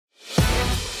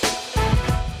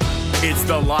It's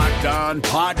the Locked On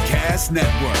Podcast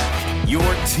Network, your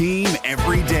team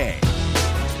every day.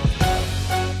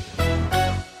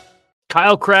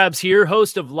 Kyle Krabs here,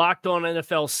 host of Locked On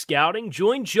NFL Scouting.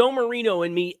 Join Joe Marino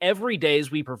and me every day as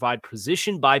we provide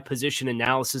position-by-position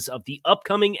analysis of the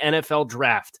upcoming NFL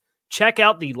Draft. Check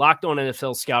out the Locked On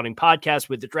NFL Scouting podcast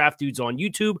with the Draft Dudes on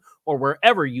YouTube or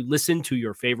wherever you listen to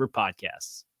your favorite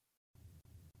podcasts.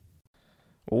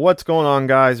 What's going on,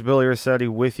 guys? Billy Rossetti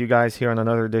with you guys here on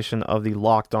another edition of the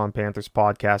Locked On Panthers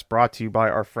podcast, brought to you by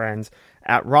our friends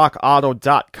at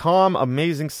rockauto.com.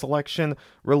 Amazing selection,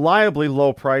 reliably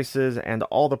low prices, and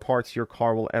all the parts your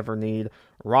car will ever need.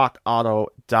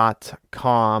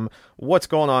 rockauto.com. What's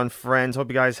going on, friends? Hope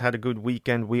you guys had a good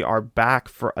weekend. We are back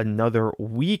for another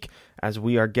week as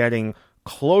we are getting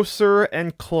closer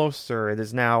and closer. It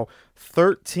is now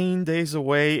 13 days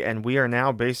away, and we are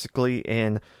now basically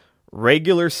in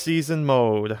regular season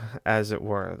mode, as it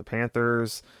were. The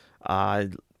Panthers,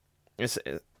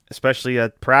 especially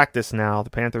at practice now, the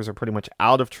Panthers are pretty much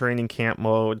out of training camp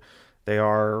mode. They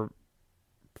are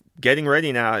getting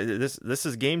ready now. This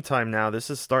is game time now. This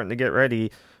is starting to get ready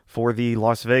for the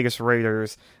Las Vegas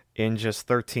Raiders in just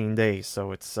 13 days.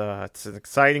 So it's an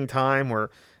exciting time. We're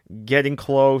getting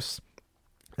close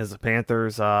as the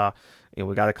Panthers.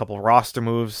 We got a couple roster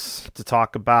moves to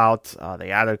talk about.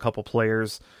 They added a couple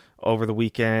players over the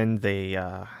weekend. They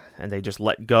just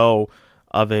let go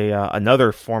of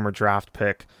another former draft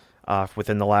pick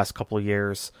within the last couple of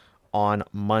years on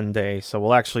Monday. So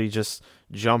we'll actually just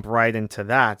jump right into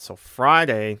that. So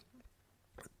Friday,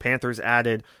 Panthers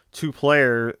added two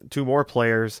more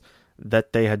players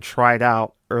that they had tried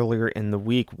out earlier in the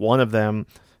week. One of them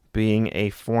being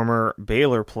a former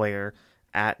Baylor player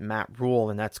at Matt Rule,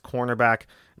 and that's cornerback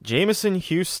Jamison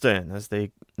Houston, as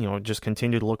they just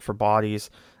continue to look for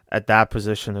bodies at that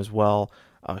position as well.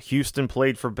 Houston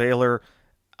played for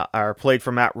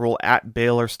Matt Rule at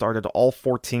Baylor, started all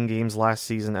 14 games last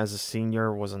season as a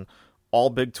senior, was an all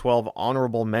Big 12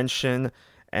 honorable mention,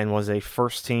 and was a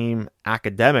first-team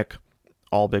academic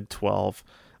all Big 12.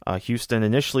 Houston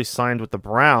initially signed with the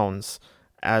Browns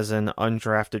as an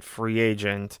undrafted free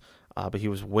agent, but he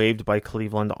was waived by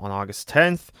Cleveland on August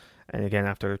 10th. And again,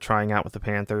 after trying out with the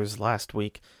Panthers last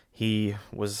week, he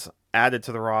was added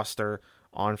to the roster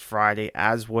on Friday,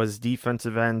 as was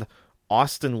defensive end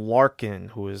Austin Larkin,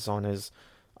 who is on his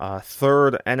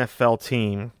third NFL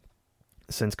team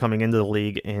since coming into the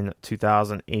league in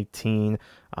 2018.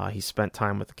 He spent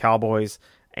time with the Cowboys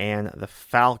and the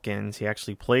Falcons. He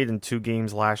actually played in 2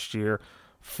 games last year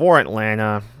for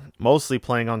Atlanta, mostly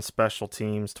playing on special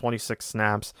teams, 26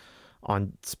 snaps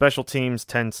on special teams,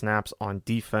 10 snaps on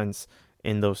defense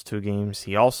in those 2 games.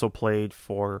 He also played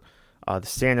for the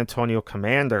San Antonio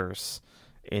Commanders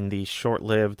in the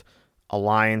short-lived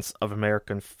Alliance of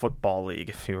American Football League,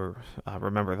 if you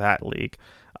remember that league.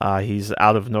 He's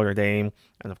out of Notre Dame,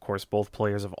 and of course both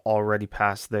players have already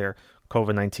passed their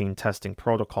COVID-19 testing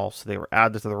protocol, so they were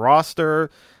added to the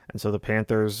roster, and so the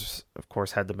Panthers, of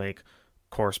course, had to make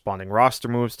corresponding roster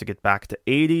moves to get back to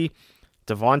 80.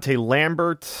 Devontae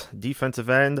Lambert,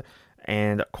 defensive end,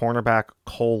 and cornerback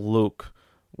Cole Luke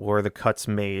were the cuts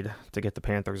made to get the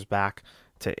Panthers back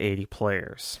to 80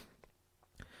 players.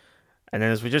 And then,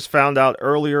 as we just found out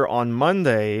earlier on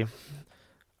Monday,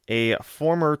 a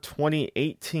former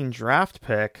 2018 draft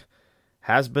pick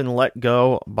has been let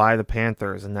go by the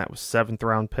Panthers, and that was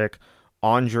 7th-round pick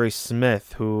Andre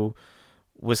Smith, who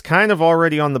was kind of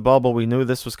already on the bubble. We knew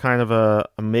this was kind of a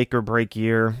make-or-break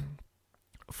year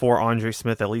for Andre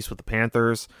Smith, at least with the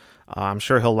Panthers. I'm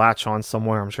sure he'll latch on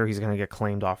somewhere. I'm sure he's going to get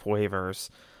claimed off waivers.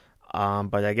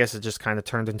 But I guess it just kind of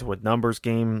turned into a numbers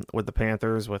game with the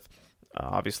Panthers, with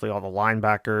obviously all the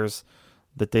linebackers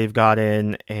that they've got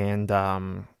in, and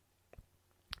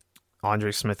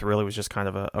Andre Smith really was just kind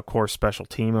of a core special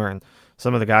teamer, and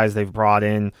some of the guys they've brought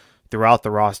in throughout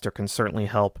the roster can certainly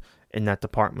help in that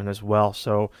department as well.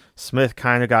 So Smith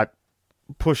kind of got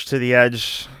pushed to the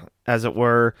edge, as it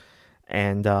were,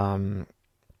 and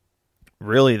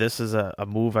really this is a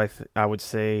move I would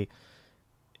say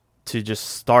to just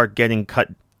start getting cut,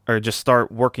 or just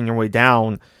start working your way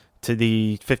down to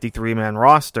the 53-man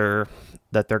roster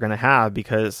that they're going to have,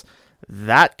 because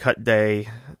that cut day,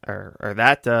 or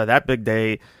that big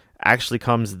day, actually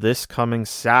comes this coming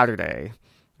Saturday.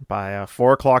 By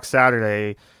 4 o'clock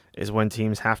Saturday is when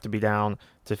teams have to be down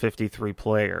to 53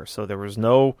 players. So there was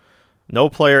no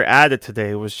player added today.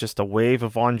 It was just a wave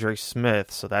of Andre Smith.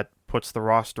 So that puts the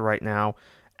roster right now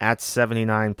at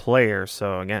 79 players.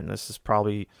 So again, this is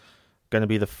probably going to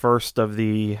be the first of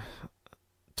the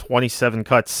 27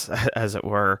 cuts, as it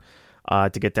were,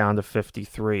 to get down to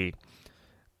 53.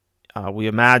 We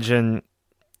imagine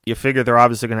you figure they're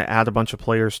obviously going to add a bunch of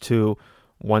players too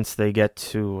once they get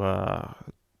to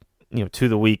to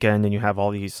the weekend, and you have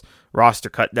all these roster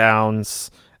cut downs,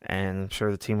 and I'm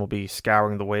sure the team will be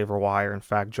scouring the waiver wire. In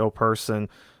fact, Joe Person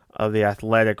of The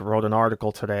Athletic wrote an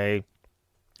article today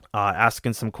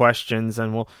asking some questions,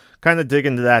 and we'll kind of dig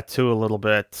into that too a little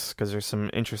bit because there's some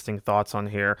interesting thoughts on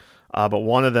here. But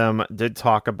one of them did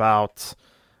talk about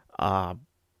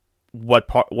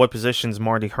what positions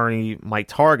Marty Hurney might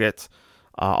target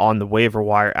on the waiver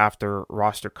wire after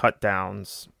roster cut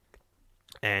downs.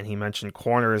 And he mentioned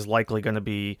corner is likely going to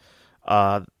be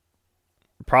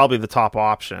probably the top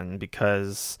option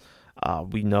because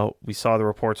we saw the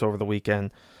reports over the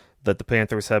weekend that the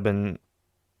Panthers have been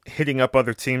hitting up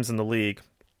other teams in the league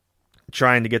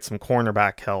trying to get some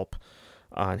cornerback help.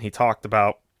 And he talked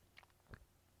about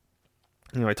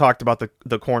the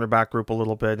cornerback group a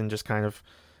little bit and just kind of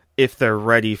if they're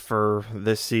ready for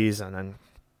this season.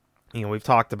 And we've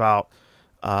talked about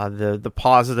the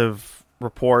positive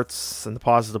reports and the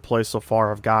positive play so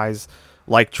far of guys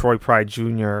like Troy Pride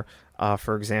Jr.,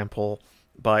 for example.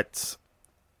 But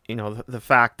the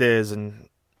fact is, and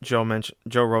Joe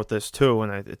wrote this too,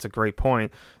 and it's a great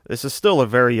point. This is still a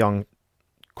very young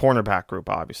cornerback group.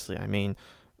 Obviously, I mean,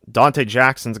 Dante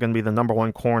Jackson's going to be the number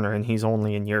one corner, and he's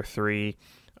only in year 3.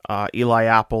 Eli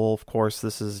Apple, of course,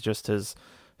 this is just his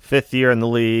 5th year in the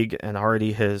league and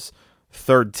already his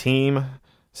 3rd team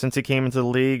since he came into the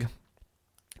league.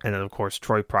 And then, of course,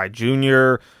 Troy Pride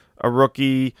Jr., a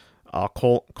rookie.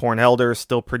 Corn Elder is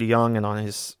still pretty young and on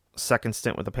his 2nd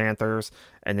stint with the Panthers.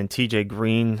 And then TJ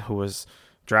Green, who was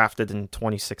drafted in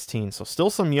 2016. So still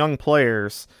some young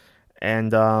players.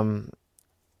 And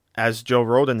as Joe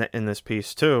wrote in this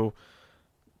piece too,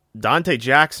 Dante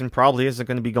Jackson probably isn't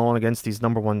going to be going against these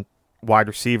number one wide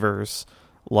receivers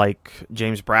like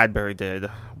James Bradbury did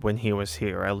when he was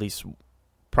here. At least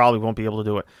probably won't be able to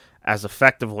do it as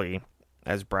effectively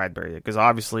as Bradbury did, because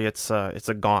obviously it's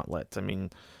a gauntlet. I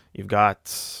mean, you've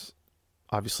got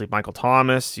obviously Michael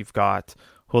Thomas, you've got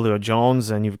Julio Jones,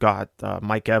 and you've got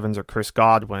Mike Evans or Chris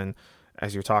Godwin,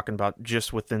 as you're talking about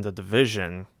just within the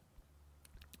division.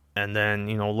 And then,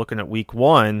 looking at week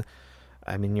 1,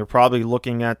 I mean, you're obviously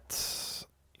looking at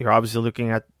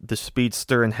the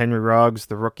speedster and Henry Ruggs,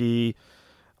 the rookie.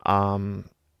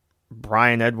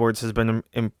 Brian Edwards has been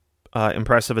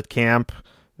impressive at camp.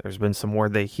 There's been some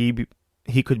word that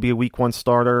he could be a week 1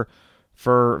 starter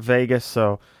for Vegas.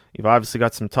 So you've obviously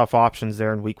got some tough options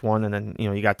there in week 1. And then,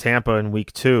 you got Tampa in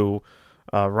week 2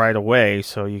 right away.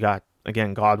 So you got,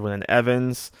 again, Godwin and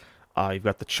Evans. You've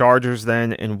got the Chargers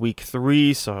then in week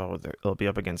 3. So they'll be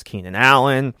up against Keenan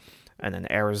Allen. And then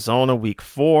Arizona week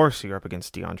 4. So you're up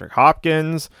against DeAndre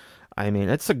Hopkins. I mean,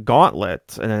 it's a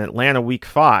gauntlet. And then Atlanta week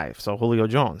 5. So Julio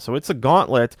Jones. So it's a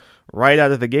gauntlet right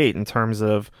out of the gate in terms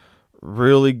of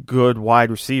really good wide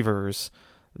receivers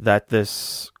that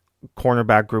this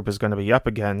cornerback group is going to be up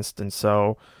against. And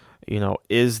so,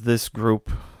 is this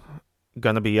group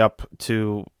going to be up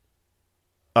to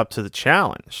the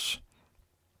challenge?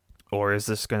 Or is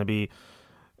this going to be,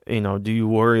 do you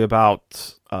worry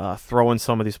about throwing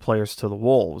some of these players to the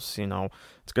wolves?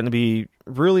 It's going to be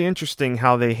really interesting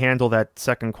how they handle that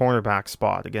second cornerback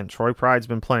spot. Again, Troy Pride's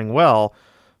been playing well,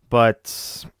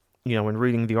 but when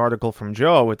reading the article from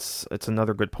Joe, it's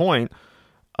another good point.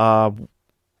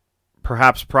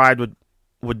 Perhaps Pride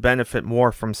would benefit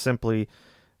more from simply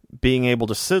being able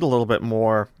to sit a little bit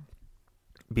more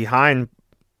behind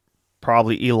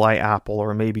probably Eli Apple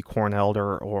or maybe Corn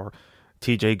Elder or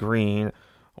TJ Green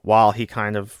while he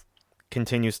kind of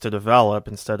continues to develop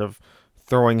instead of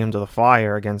throwing him to the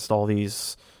fire against all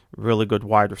these really good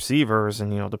wide receivers.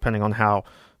 And, depending on how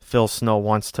Phil Snow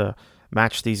wants to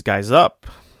match these guys up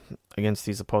against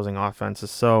these opposing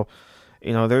offenses. So,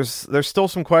 there's still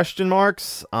some question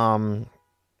marks.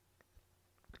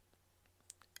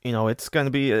 It's going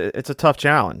to be it's a tough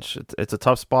challenge. It's a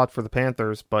tough spot for the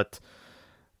Panthers, but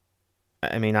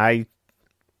I mean, I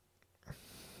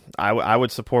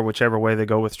would support whichever way they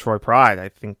go with Troy Pride. I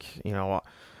think,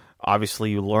 obviously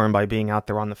you learn by being out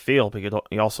there on the field, but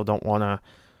you also don't want to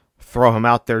throw him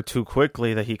out there too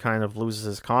quickly that he kind of loses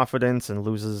his confidence and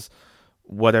loses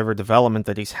whatever development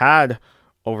that he's had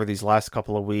over these last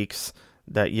couple of weeks,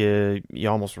 that you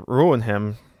almost ruin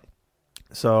him.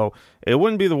 So it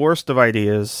wouldn't be the worst of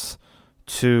ideas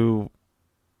to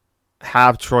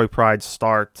have Troy Pride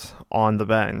start on the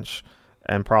bench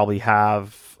and probably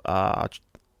have,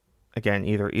 again,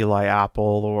 either Eli Apple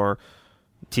or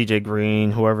TJ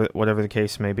Green, whatever the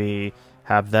case may be,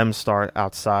 have them start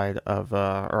outside of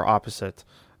or opposite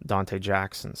Dante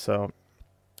Jackson. So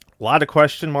a lot of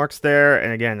question marks there.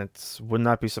 And again, would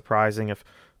not be surprising if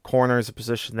corner is a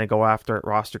position they go after at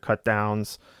roster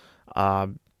cutdowns.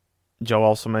 Joe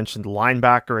also mentioned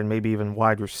linebacker and maybe even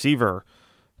wide receiver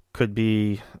could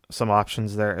be some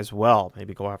options there as well.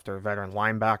 Maybe go after a veteran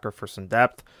linebacker for some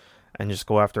depth and just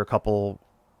go after a couple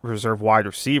reserve wide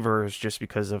receivers just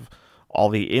because of all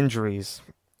the injuries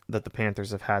that the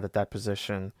Panthers have had at that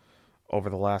position over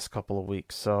the last couple of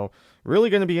weeks. So really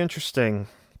going to be interesting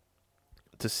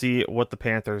to see what the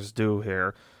Panthers do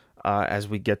here as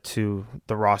we get to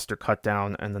the roster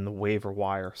cutdown and then the waiver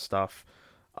wire stuff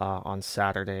on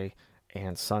Saturday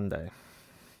and Sunday.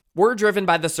 We're driven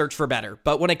by the search for better,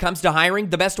 but when it comes to hiring,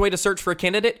 the best way to search for a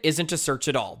candidate isn't to search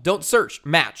at all. Don't search,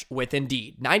 match with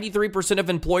Indeed. 93% of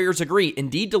employers agree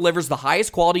Indeed delivers the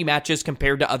highest quality matches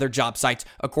compared to other job sites,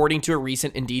 according to a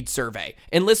recent Indeed survey.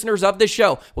 And listeners of this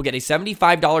show will get a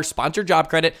 $75 sponsored job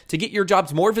credit to get your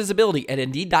jobs more visibility at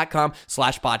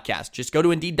Indeed.com/podcast. Just go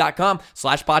to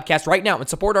Indeed.com/podcast right now and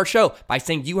support our show by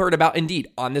saying you heard about Indeed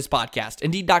on this podcast.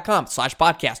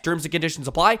 Indeed.com/podcast. Terms and conditions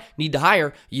apply. Need to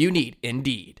hire? You need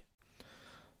Indeed.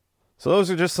 So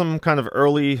those are just some kind of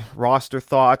early roster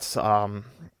thoughts. We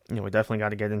definitely got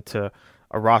to get into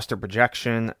a roster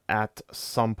projection at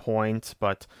some point,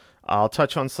 but I'll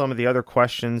touch on some of the other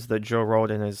questions that Joe wrote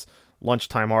in his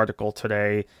lunchtime article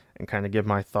today and kind of give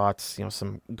my thoughts.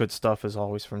 Some good stuff as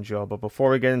always from Joe. But before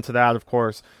we get into that, of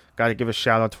course, got to give a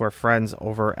shout out to our friends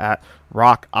over at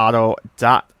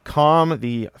RockAuto.com,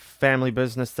 the family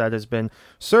business that has been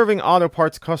serving auto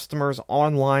parts customers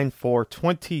online for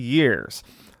 20 years.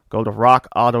 Go to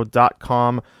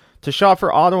rockauto.com to shop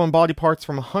for auto and body parts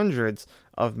from hundreds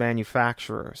of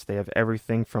manufacturers. They have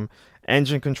everything from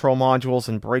engine control modules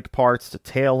and brake parts to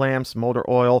tail lamps, motor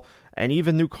oil, and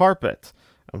even new carpet.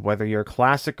 And whether you're a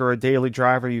classic or a daily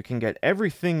driver, you can get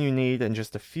everything you need in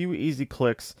just a few easy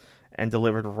clicks and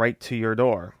delivered right to your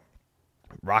door.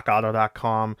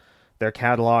 rockauto.com, their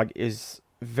catalog is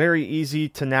very easy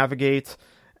to navigate,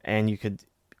 and you could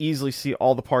easily see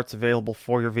all the parts available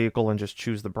for your vehicle and just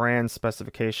choose the brands,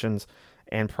 specifications,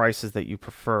 and prices that you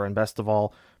prefer. And best of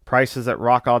all, prices at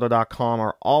rockauto.com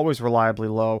are always reliably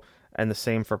low, and the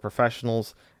same for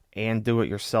professionals and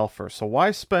do-it-yourselfers. So why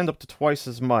spend up to twice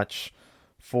as much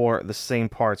for the same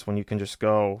parts when you can just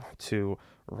go to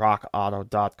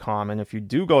rockauto.com? And if you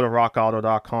do go to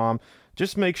rockauto.com,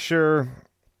 just make sure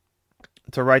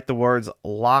to write the words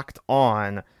 "locked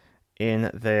on" in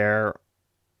their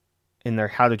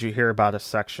How Did You Hear About Us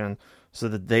section so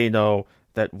that they know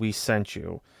that we sent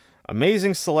you.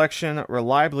 Amazing selection,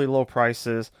 reliably low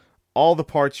prices, all the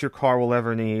parts your car will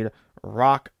ever need.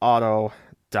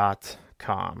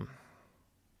 RockAuto.com.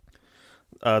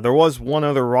 There was one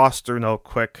other roster note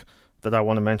quick that I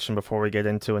want to mention before we get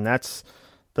into, and that's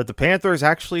that the Panthers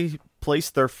actually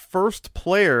placed their first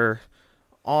player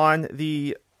on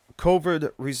the COVID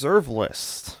reserve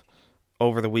list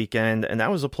over the weekend, and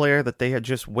that was a player that they had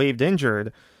just waived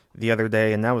injured the other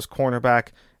day, and that was cornerback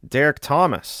Derek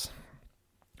Thomas.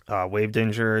 Waived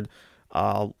injured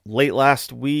late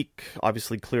last week,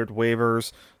 obviously cleared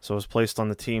waivers, so was placed on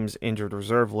the team's injured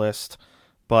reserve list,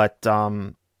 but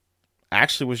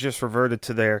actually was just reverted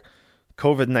to their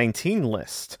COVID-19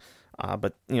 list.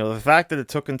 But the fact that it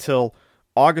took until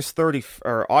August 30th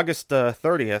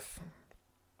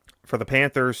for the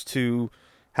Panthers to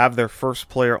have their first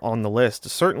player on the list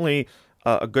is certainly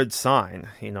a good sign.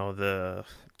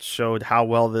 Showed how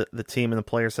well the team and the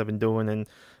players have been doing and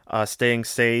staying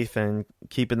safe and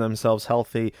keeping themselves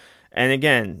healthy. And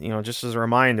again, just as a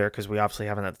reminder, because we obviously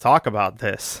haven't had to talk about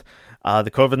this,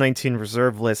 the COVID-19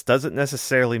 reserve list doesn't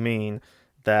necessarily mean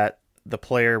that the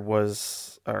player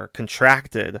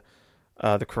contracted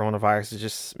the coronavirus. It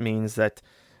just means that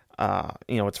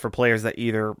it's for players that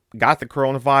either got the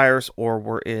coronavirus or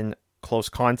were in close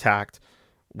contact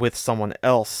with someone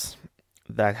else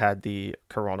that had the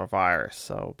coronavirus.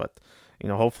 So, but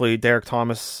hopefully Derek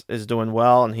Thomas is doing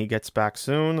well and he gets back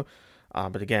soon.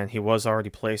 But again, he was already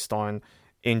placed on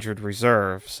injured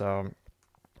reserve, so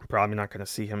probably not going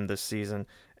to see him this season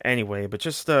anyway. But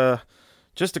just a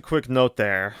quick note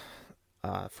there.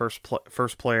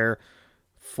 First player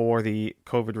for the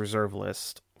COVID reserve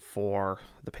list for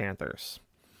the Panthers.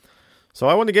 So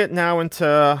I want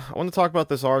to talk about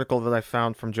this article that I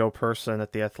found from Joe Person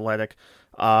at The Athletic.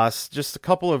 Just a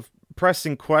couple of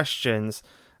pressing questions,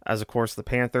 as of course the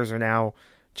Panthers are now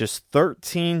just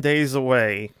 13 days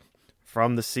away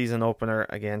from the season opener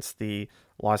against the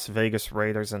Las Vegas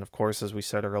Raiders. And of course, as we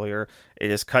said earlier, it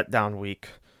is cut down week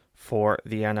for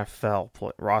the NFL.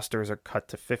 Rosters are cut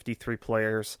to 53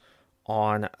 players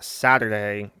on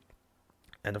Saturday.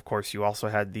 And of course, you also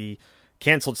had the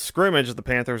canceled scrimmage that the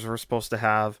Panthers were supposed to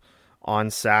have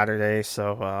on Saturday.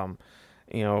 So,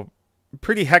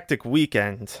 pretty hectic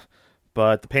weekend.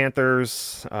 But the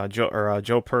Panthers,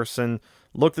 Joe Person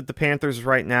looked at the Panthers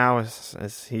right now,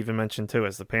 as he even mentioned too,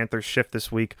 as the Panthers shift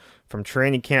this week from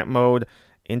training camp mode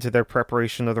into their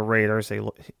preparation of the Raiders.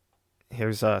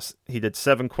 He did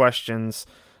 7 questions,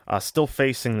 still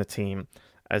facing the team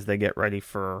as they get ready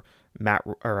for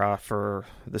for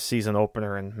the season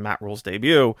opener and Matt Rhule's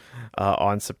debut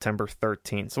on September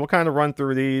 13th. So we'll kind of run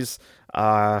through these,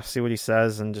 see what he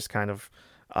says, and just kind of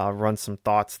run some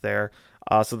thoughts there.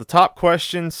 So the top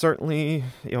question certainly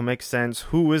makes sense.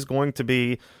 Who is going to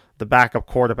be the backup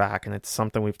quarterback? And it's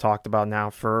something we've talked about now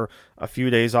for a few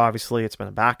days. Obviously, it's been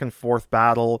a back and forth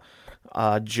battle.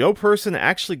 Joe Person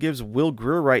actually gives Will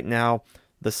Grier right now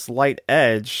the slight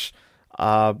edge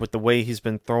with the way he's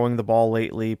been throwing the ball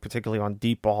lately, particularly on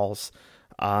deep balls.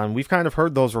 And we've kind of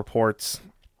heard those reports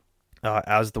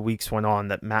as the weeks went on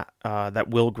that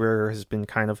Will Grier has been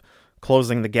kind of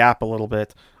closing the gap a little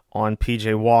bit on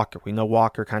PJ Walker. We know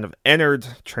Walker kind of entered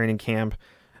training camp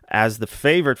as the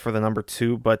favorite for the number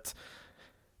 2, but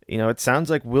it sounds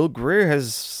like Will Grier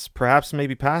has perhaps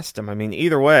maybe passed him. I mean,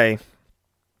 either way,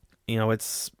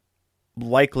 it's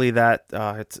likely that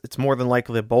it's more than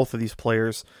likely that both of these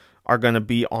players are going to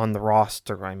be on the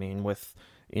roster. I mean, with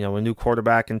a new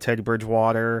quarterback in Teddy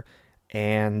Bridgewater,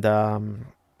 and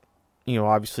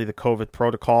obviously the COVID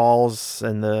protocols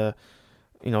and the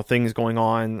things going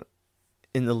on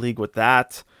in the league with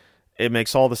that, it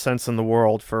makes all the sense in the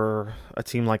world for a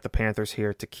team like the Panthers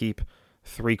here to keep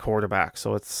 3 quarterbacks.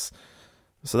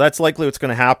 So that's likely what's going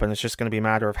to happen. It's just going to be a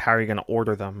matter of how you're going to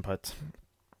order them. But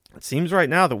it seems right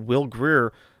now that Will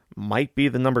Grier might be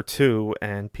the number 2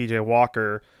 and PJ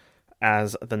Walker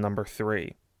as the number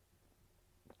 3.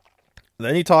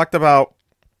 Then he talked about,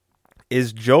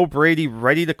 is Joe Brady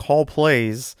ready to call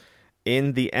plays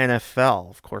in the NFL?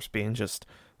 Of course, being just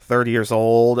 30 years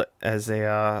old as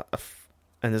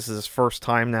and this is his first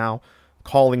time now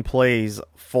calling plays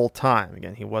full time.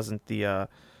 Again, he wasn't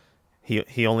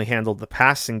he only handled the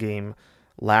passing game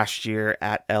last year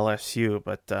at LSU,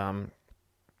 but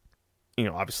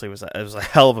obviously it was a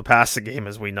hell of a passing game,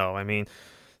 as we know. I mean,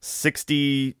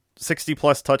 60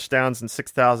 plus touchdowns and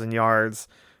 6,000 yards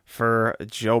for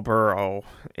Joe Burrow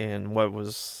in what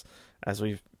was, as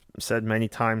we've said many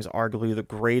times, arguably the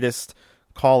greatest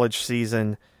college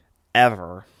season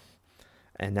ever.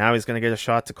 And now he's going to get a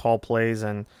shot to call plays,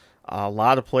 and a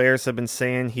lot of players have been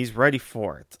saying he's ready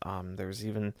for it. There's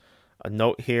even a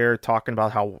note here talking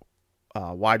about how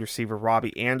wide receiver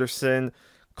Robbie Anderson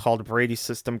called Brady's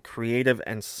system creative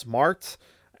and smart,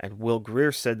 and Will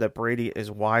Grier said that Brady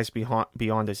is wise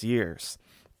beyond his years.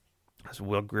 As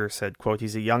Will Grier said, quote,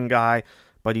 "He's a young guy,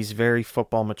 but he's very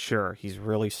football mature. He's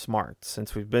really smart.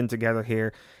 Since we've been together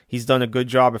here, he's done a good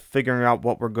job of figuring out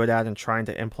what we're good at and trying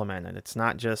to implement it. It's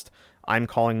not just, I'm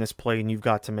calling this play and you've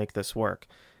got to make this work.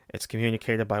 It's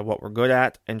communicated by what we're good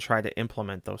at and try to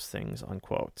implement those things,"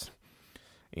 unquote.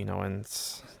 And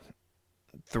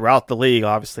throughout the league,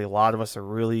 obviously, a lot of us are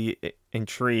really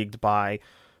intrigued by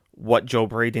what Joe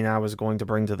Brady now is going to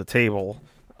bring to the table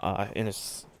in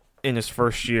his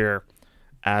first year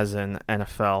as an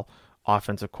NFL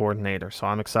offensive coordinator. So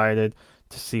I'm excited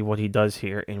to see what he does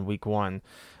here in week 1.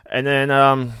 And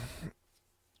then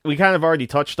we kind of already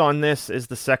touched on this. Is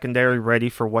the secondary ready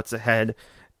for what's ahead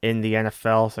in the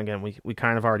NFL? So again, we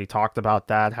kind of already talked about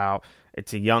that, how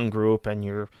it's a young group and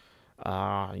you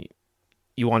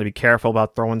want to be careful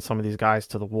about throwing some of these guys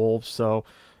to the wolves. So,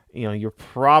 it's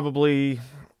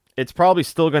probably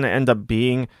still going to end up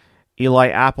being Eli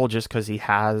Apple just because he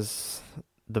has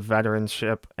the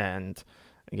veteranship, and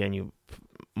again, you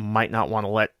might not want to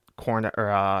let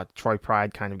Troy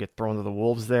Pride kind of get thrown to the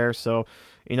wolves there. So,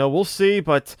 we'll see.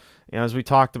 But as we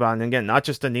talked about, and again, not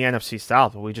just in the NFC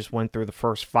South, but we just went through the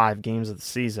first 5 games of the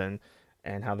season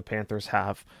and how the Panthers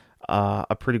have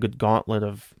a pretty good gauntlet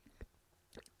of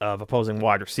opposing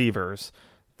wide receivers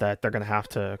that they're going to have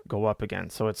to go up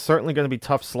against. So it's certainly going to be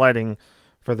tough sledding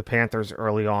for the Panthers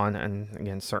early on, and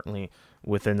again, certainly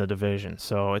within the division.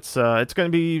 So it's going to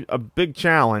be a big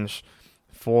challenge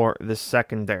for the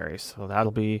secondary. So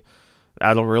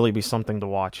that'll really be something to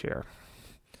watch here.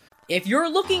 If you're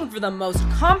looking for the most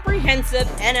comprehensive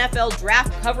NFL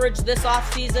draft coverage this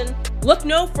offseason, look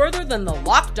no further than the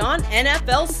Locked On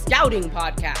NFL Scouting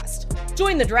Podcast.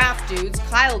 Join the draft dudes,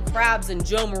 Kyle Krabs and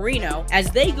Joe Marino,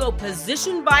 as they go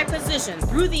position by position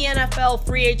through the NFL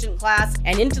free agent class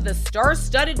and into the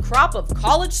star-studded crop of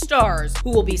college stars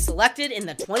who will be selected in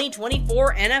the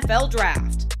 2024 NFL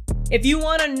Draft. If you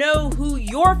want to know who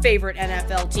your favorite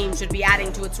NFL team should be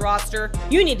adding to its roster,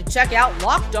 you need to check out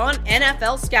Locked On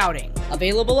NFL Scouting,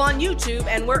 available on YouTube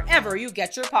and wherever you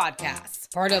get your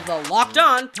podcasts. Part of the Locked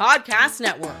On Podcast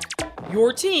Network,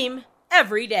 your team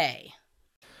every day.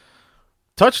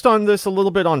 Touched on this a little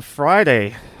bit on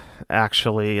Friday,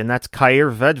 actually, and that's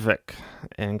Kair Vedvik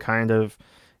and kind of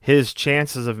his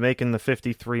chances of making the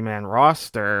 53-man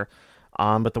roster.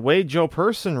 But the way Joe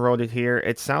Person wrote it here,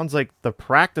 it sounds like the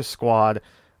practice squad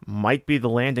might be the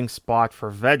landing spot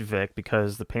for Vedvik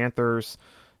because the Panthers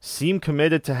seem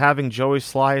committed to having Joey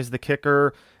Slye as the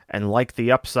kicker and like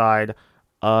the upside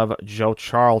of Joe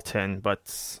Charlton.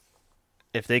 But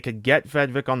if they could get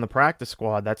Vedvik on the practice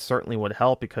squad, that certainly would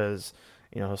help because,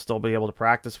 he'll still be able to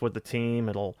practice with the team.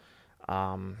 It'll,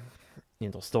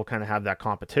 they'll still kind of have that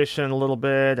competition a little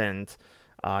bit. And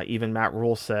even Matt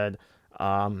Rule said,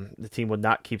 the team would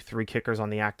not keep 3 kickers on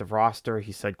the active roster.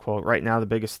 He said, quote, "Right now the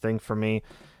biggest thing for me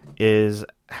is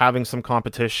having some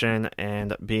competition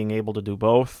and being able to do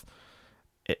both."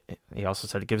 He also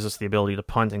said it gives us the ability to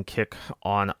punt and kick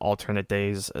on alternate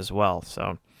days as well.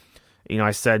 So,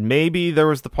 I said maybe there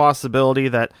was the possibility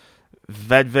that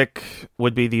Vedvik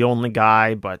would be the only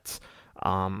guy, but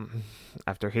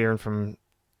after hearing from,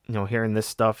 hearing this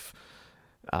stuff,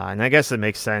 and I guess it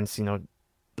makes sense,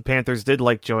 the Panthers did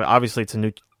like Joey. Obviously, it's a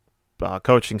new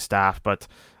coaching staff, but,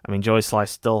 Joey Slye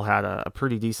still had a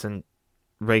pretty decent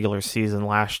regular season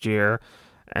last year.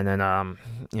 And then,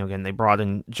 again, they brought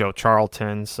in Joe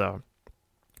Charlton, so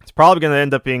it's probably going to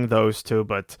end up being those two.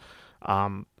 But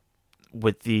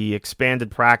with the expanded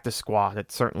practice squad,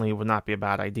 it certainly would not be a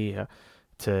bad idea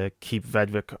to keep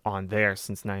Vedvik on there,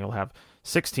 since now you'll have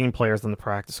 16 players in the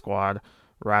practice squad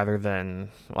rather than,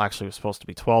 well, actually it was supposed to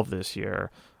be 12 this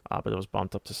year. But it was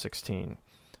bumped up to 16.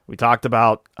 We talked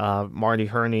about Marty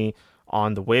Hurney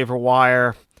on the waiver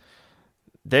wire.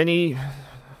 Then he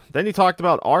talked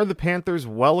about, are the Panthers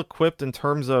well equipped in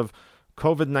terms of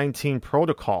COVID-19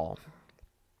 protocol?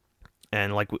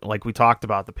 And like we talked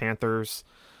about, the Panthers,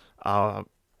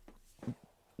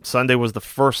 Sunday was the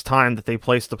first time that they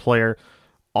placed a player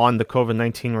on the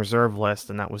COVID-19 reserve list,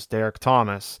 and that was Derek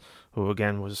Thomas, who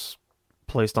again was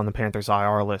placed on the Panthers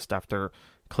IR list after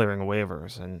clearing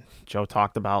waivers. And Joe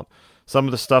talked about some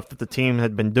of the stuff that the team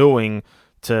had been doing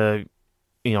to,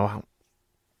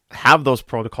 have those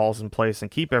protocols in place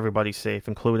and keep everybody safe,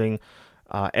 including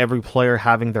every player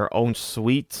having their own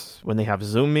suite when they have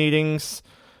Zoom meetings.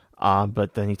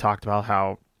 But then he talked about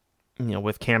how,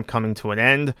 with camp coming to an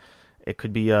end, it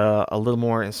could be a little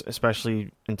more, especially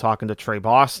in talking to Trey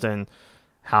Boston,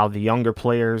 how the younger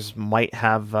players might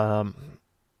have,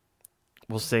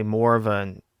 we'll say, more of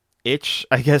an itch,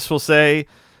 I guess we'll say,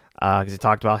 because he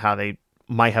talked about how they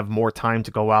might have more time to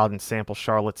go out and sample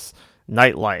Charlotte's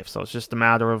nightlife. So it's just a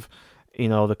matter of,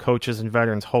 the coaches and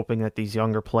veterans hoping that these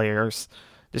younger players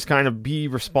just kind of be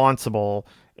responsible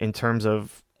in terms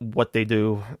of what they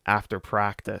do after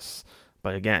practice.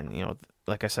 But again,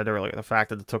 like I said earlier, the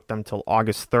fact that it took them till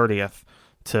August 30th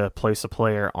to place a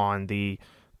player on the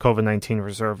COVID-19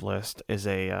 reserve list is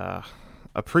a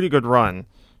pretty good run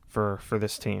for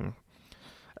this team.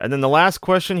 And then the last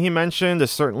question he mentioned is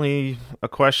certainly a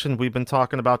question we've been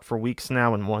talking about for weeks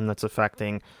now, and one that's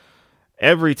affecting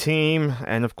every team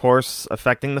and, of course,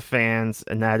 affecting the fans,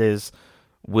 and that is,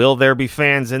 will there be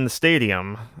fans in the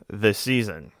stadium this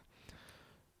season?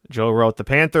 Joe wrote, "The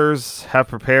Panthers have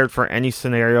prepared for any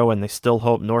scenario, and they still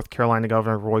hope North Carolina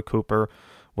Governor Roy Cooper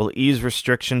will ease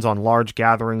restrictions on large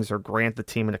gatherings or grant the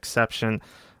team an exception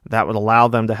that would allow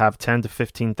them to have 10 to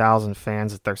 15,000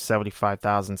 fans at their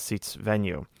 75,000 seats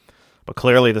venue. But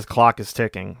clearly this clock is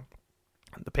ticking.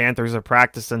 The Panthers have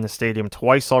practiced in the stadium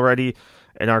twice already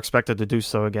and are expected to do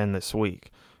so again this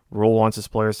week. Rule wants his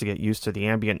players to get used to the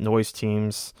ambient noise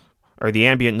teams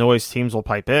will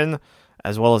pipe in,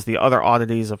 as well as the other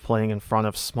oddities of playing in front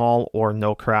of small or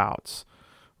no crowds.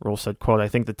 Rule said, quote, "I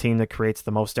think the team that creates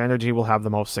the most energy will have the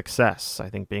most success. I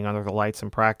think being under the lights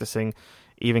and practicing,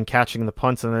 even catching the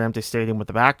punts in an empty stadium with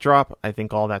the backdrop, I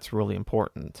think all that's really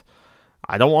important.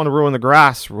 I don't want to ruin the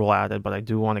grass," Rule added, "but I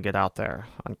do want to get out there,"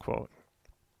 unquote.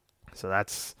 So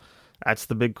that's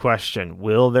the big question.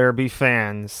 Will there be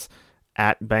fans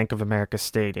at Bank of America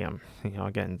Stadium?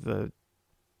 Again,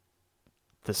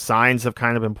 the signs have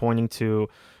kind of been pointing to,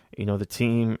 the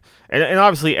team, and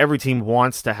obviously every team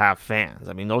wants to have fans.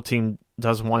 I mean, no team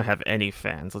doesn't want to have any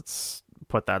fans. Let's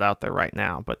put that out there right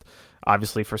now. But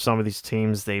obviously for some of these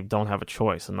teams, they don't have a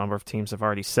choice. A number of teams have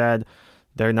already said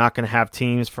they're not going to have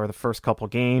teams for the first couple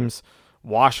games.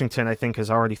 Washington, I think, has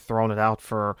already thrown it out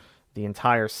for the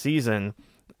entire season,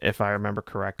 if I remember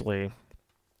correctly.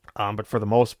 But for the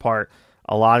most part,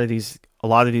 a lot of these a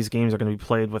lot of these games are going to be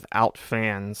played without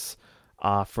fans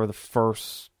for the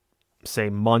first, say,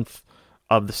 month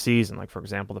of the season. Like, for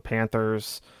example, the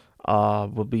Panthers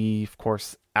will be, of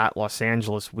course, at Los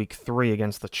Angeles week 3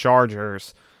 against the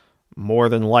Chargers, more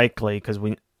than likely, because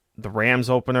the Rams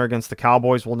opener against the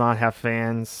Cowboys will not have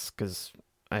fans, because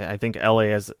I think LA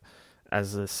as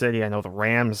a city, I know the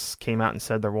Rams came out and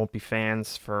said there won't be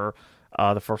fans for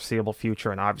the foreseeable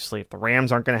future, and obviously if the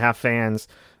Rams aren't going to have fans,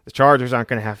 the Chargers aren't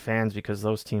going to have fans, because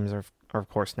those teams are of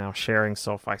course now sharing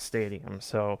SoFi Stadium.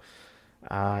 So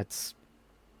it's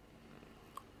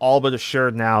all but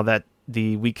assured now that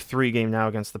the week 3 game now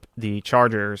against the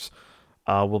Chargers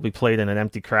will be played in an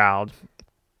empty crowd.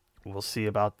 We'll see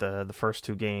about the first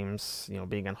 2 games,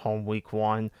 being at home week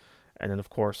 1, and then of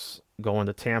course going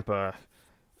to Tampa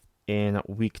in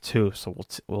week 2. So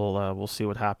we'll see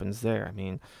what happens there. I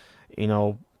mean,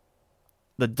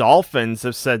 the Dolphins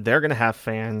have said they're going to have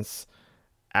fans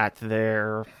at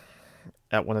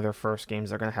one of their first games.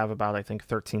 They're going to have about, I think,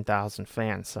 13,000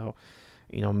 fans. So,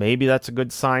 maybe that's a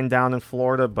good sign down in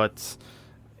Florida, but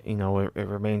it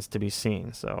remains to be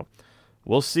seen. So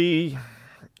we'll see.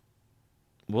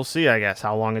 We'll see, I guess,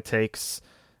 how long it takes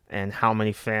and how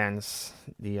many fans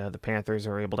the Panthers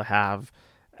are able to have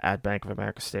at Bank of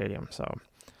America Stadium. So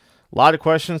a lot of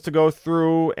questions to go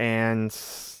through, and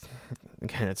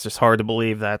again, it's just hard to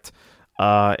believe that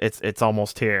it's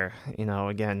almost here.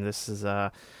 Again, this is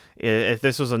if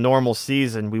this was a normal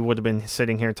season, we would have been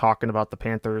sitting here talking about the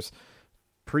Panthers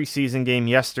preseason game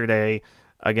yesterday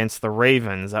against the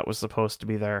Ravens. That was supposed to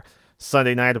be their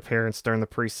Sunday night appearance during the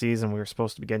preseason. We were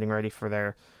supposed to be getting ready for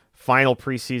their final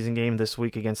preseason game this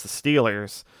week against the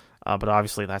Steelers, but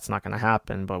obviously that's not going to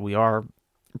happen. But we are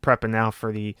prepping now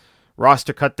for the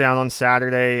roster cut down on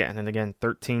Saturday, and then again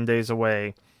 13 days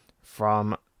away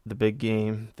from the big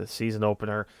game, the season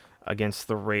opener against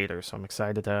the Raiders. So I'm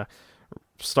excited to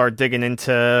start digging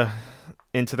into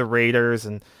the Raiders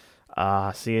and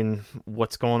seeing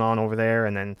what's going on over there,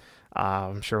 and then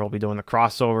I'm sure we'll be doing the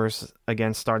crossovers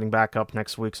again starting back up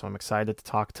next week. So I'm excited to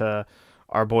talk to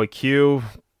our boy Q,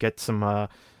 get the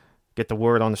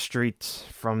word on the street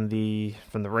from the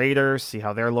Raiders, see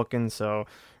how they're looking. So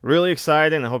really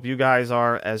excited, and I hope you guys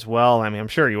are as well. I mean, I'm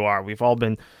sure you are. We've all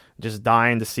been just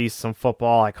dying to see some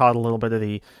football. I caught a little bit of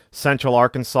the Central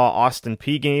Arkansas Austin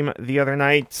Peay game the other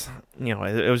night.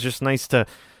 It was just nice to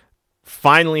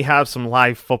finally have some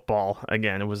live football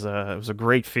again. It was a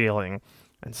great feeling.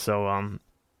 And so,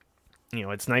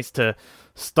 it's nice to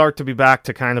start to be back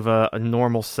to kind of a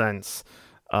normal sense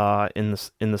in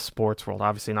the sports world.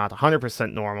 Obviously not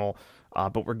 100% normal,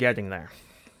 but we're getting there.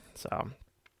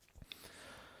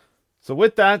 So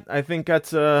with that, I think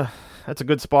that's a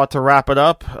good spot to wrap it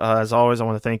up. As always, I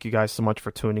want to thank you guys so much for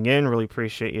tuning in. Really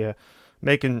appreciate you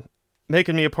making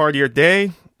me a part of your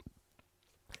day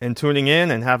and tuning in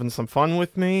and having some fun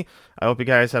with me. I hope you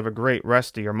guys have a great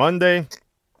rest of your Monday.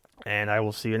 And I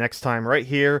will see you next time right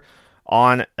here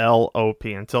on LOP.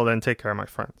 Until then, take care, my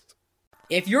friends.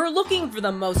 If you're looking for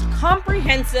the most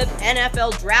comprehensive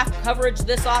NFL draft coverage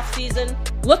this offseason,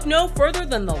 look no further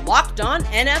than the Locked On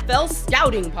NFL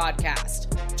Scouting Podcast.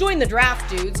 Join the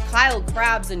draft dudes, Kyle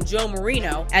Krabs and Joe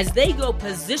Marino, as they go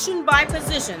position by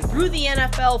position through the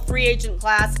NFL free agent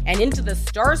class and into the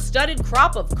star-studded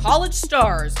crop of college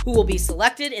stars who will be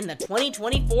selected in the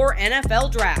 2024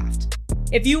 NFL Draft.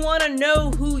 If you want to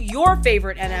know who your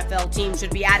favorite NFL team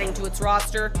should be adding to its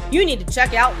roster, you need to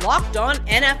check out Locked On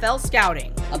NFL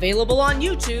Scouting, available on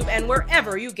YouTube and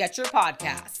wherever you get your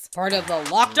podcasts. Part of the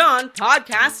Locked On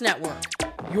Podcast Network,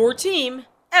 your team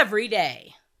every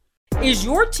day. Is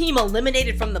your team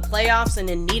eliminated from the playoffs and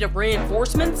in need of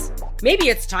reinforcements? Maybe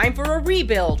it's time for a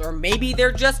rebuild, or maybe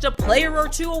they're just a player or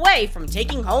two away from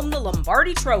taking home the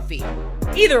Lombardi Trophy.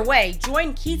 Either way,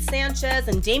 join Keith Sanchez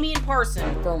and Damian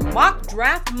Parson for Mock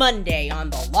Draft Monday on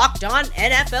the Locked On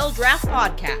NFL Draft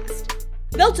Podcast.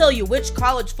 They'll tell you which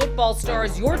college football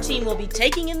stars your team will be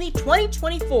taking in the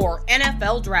 2024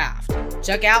 NFL Draft.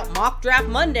 Check out Mock Draft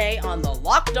Monday on the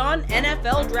Locked On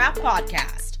NFL Draft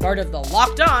Podcast, part of the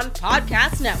Locked On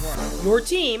Podcast Network, your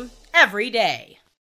team every day.